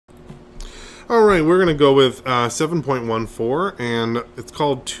All right, we're going to go with 7.14, and it's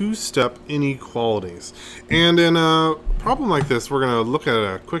called two-step inequalities. And in a problem like this, we're going to look at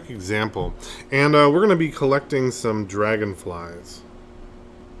a quick example, and we're going to be collecting some dragonflies.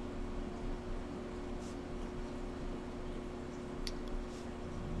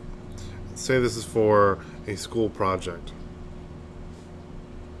 Let's say this is for a school project.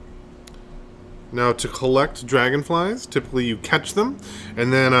 Now, to collect dragonflies, typically you catch them,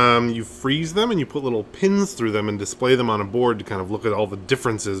 and then you freeze them, and you put little pins through them and display them on a board to kind of look at all the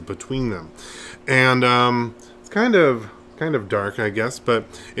differences between them. And it's kind of dark, I guess, but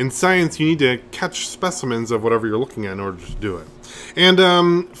in science you need to catch specimens of whatever you're looking at in order to do it.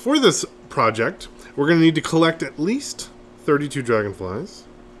 And for this project, we're going to need to collect at least 32 dragonflies.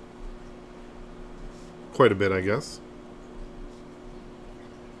 Quite a bit, I guess.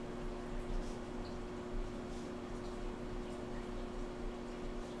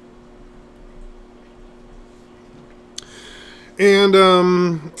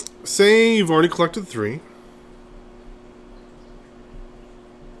 And say you've already collected 3.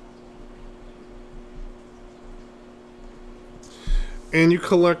 And you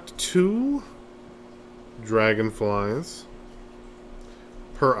collect 2 dragonflies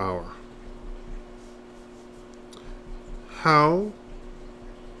per hour. How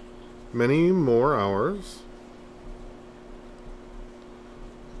many more hours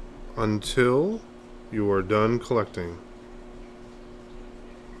until you are done collecting?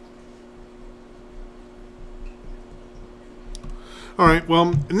 Alright,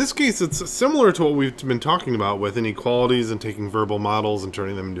 well, in this case it's similar to what we've been talking about with inequalities and taking verbal models and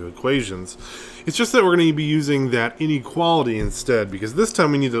turning them into equations. It's just that we're going to be using that inequality instead, because this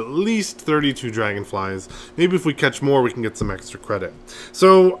time we need at least 32 dragonflies. Maybe if we catch more we can get some extra credit.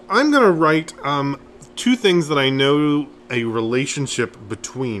 So I'm going to write 2 things that I know a relationship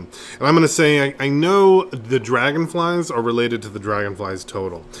between. And I'm going to say I know the dragonflies are related to the dragonflies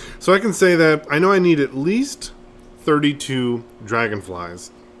total. So I can say that I know I need at least 32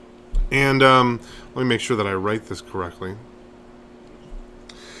 dragonflies. And let me make sure that I write this correctly.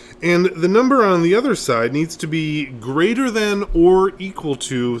 And the number on the other side needs to be greater than or equal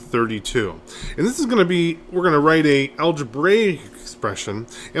to 32. And this is going to be, we're going to write a algebraic expression,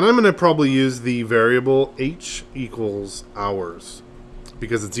 and I'm going to probably use the variable h equals hours,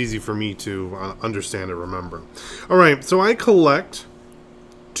 because it's easy for me to understand and remember. Alright, so I collect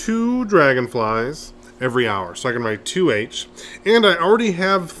 2 dragonflies every hour. So I can write 2h, and I already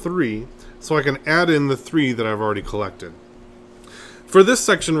have 3, so I can add in the 3 that I've already collected. For this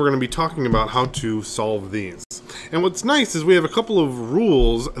section, we're going to be talking about how to solve these. And what's nice is we have a couple of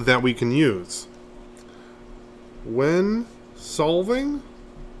rules that we can use. When solving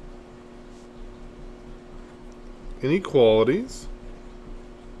inequalities,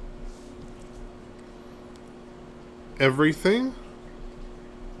 everything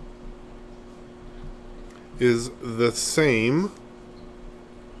is the same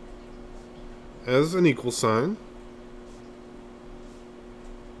as an equal sign,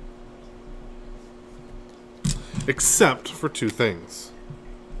 except for 2 things.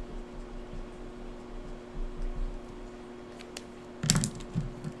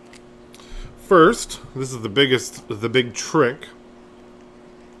 First, this is the big trick.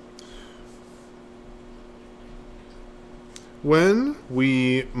 When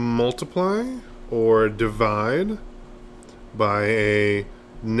we multiply or divide by a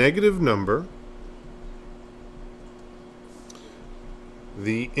negative number,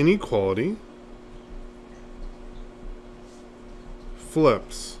 the inequality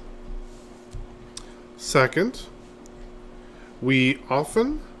flips. Second, we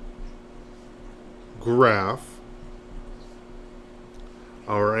often graph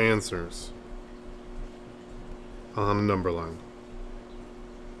our answers on a number line.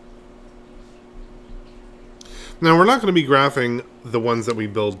 Now, we're not going to be graphing the ones that we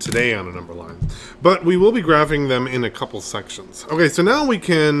build today on a number line, but we will be graphing them in a couple sections. Okay, so now we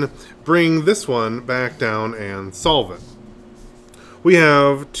can bring this one back down and solve it. We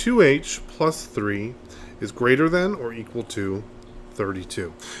have 2h plus 3 is greater than or equal to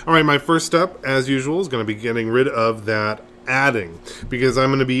 32. All right, my first step, as usual, is going to be getting rid of that adding, because I'm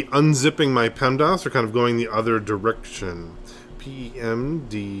going to be unzipping my PEMDAS, or kind of going the other direction.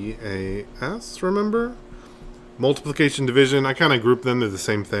 PEMDAS, remember? Multiplication, division, I kind of group them, they're the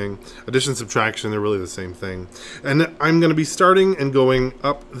same thing. Addition, subtraction, they're really the same thing. And I'm going to be starting and going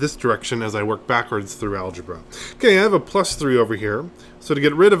up this direction as I work backwards through algebra. Okay, I have a plus 3 over here. So to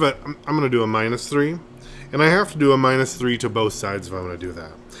get rid of it, I'm going to do a minus 3. And I have to do a minus 3 to both sides if I'm going to do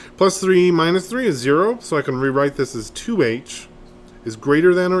that. Plus 3 minus 3 is 0, so I can rewrite this as 2h is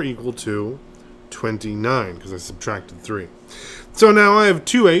greater than or equal to 29 because I subtracted 3. So now I have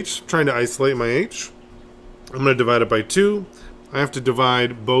 2h, trying to isolate my h. I'm going to divide it by 2. I have to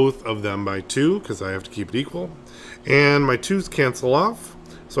divide both of them by 2 because I have to keep it equal. And my 2's cancel off.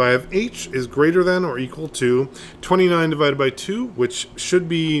 So I have h is greater than or equal to 29 divided by 2, which should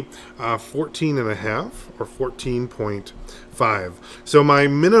be 14 and a half, or 14.5. So my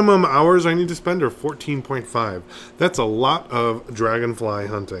minimum hours I need to spend are 14.5. That's a lot of dragonfly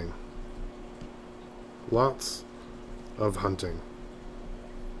hunting. Lots of hunting.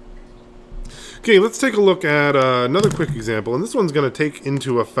 Okay, let's take a look at another quick example, and this one's going to take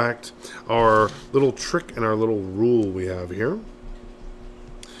into effect our little trick and our little rule we have here.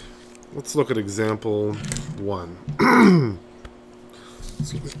 Let's look at example 1.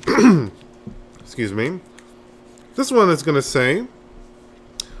 Excuse me. This one is going to say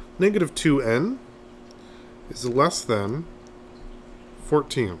negative 2n is less than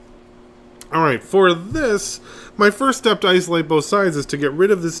 14. Alright, for this, my first step to isolate both sides is to get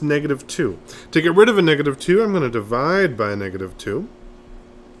rid of this negative 2. To get rid of a negative 2, I'm going to divide by a negative 2.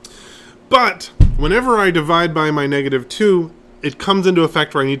 But whenever I divide by my negative 2, it comes into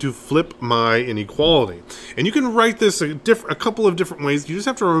effect where I need to flip my inequality. And you can write this a couple of different ways. You just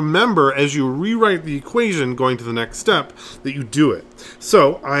have to remember as you rewrite the equation going to the next step that you do it.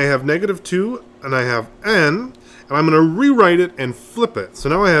 So I have negative 2 and I have n, and I'm going to rewrite it and flip it. So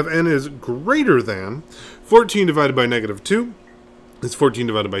now I have n is greater than 14 divided by negative 2 is 14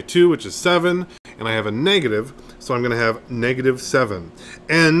 divided by 2, which is 7, and I have a negative, so I'm going to have negative 7.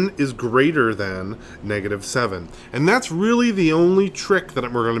 N is greater than negative 7. And that's really the only trick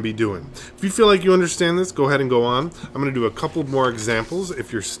that we're going to be doing. If you feel like you understand this, go ahead and go on. I'm going to do a couple more examples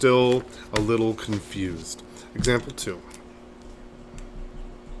if you're still a little confused. Example 2.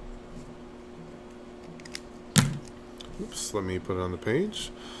 Oops, let me put it on the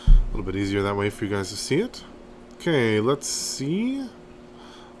page. A little bit easier that way for you guys to see it. Okay, let's see.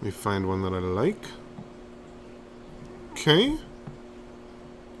 Let me find one that I like. Okay.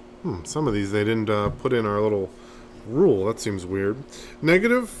 Some of these they didn't put in our little rule. That seems weird.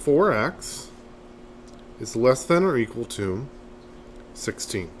 Negative 4x is less than or equal to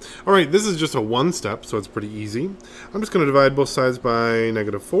 16. Alright, this is just a one step, so it's pretty easy. I'm just going to divide both sides by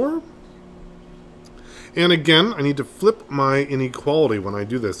negative 4. And again, I need to flip my inequality when I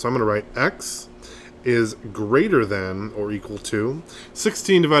do this. So I'm going to write x is greater than or equal to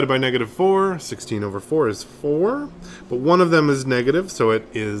 16 divided by negative 4. 16 over 4 is 4. But one of them is negative, so it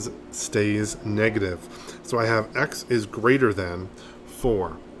stays negative. So I have x is greater than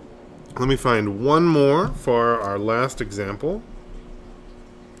 4. Let me find one more for our last example.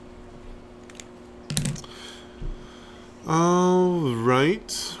 All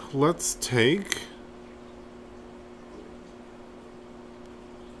right, let's take...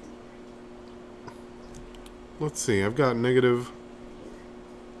 Let's see, I've got negative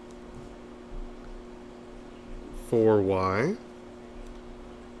 4y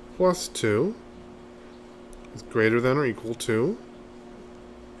plus 2 is greater than or equal to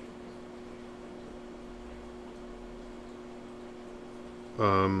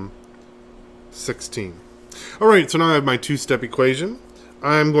 16. Alright, so now I have my two-step equation.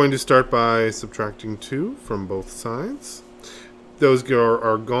 I'm going to start by subtracting 2 from both sides. Those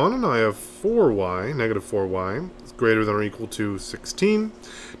are gone, and I have 4y, negative 4y, is greater than or equal to 16.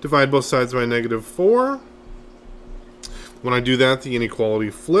 Divide both sides by negative 4. When I do that, the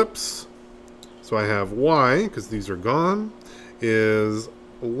inequality flips. So I have y, because these are gone, is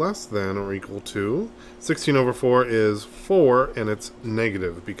less than or equal to 16 over 4 is 4, and it's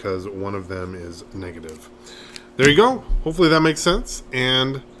negative because one of them is negative. There you go. Hopefully that makes sense,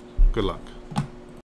 and good luck.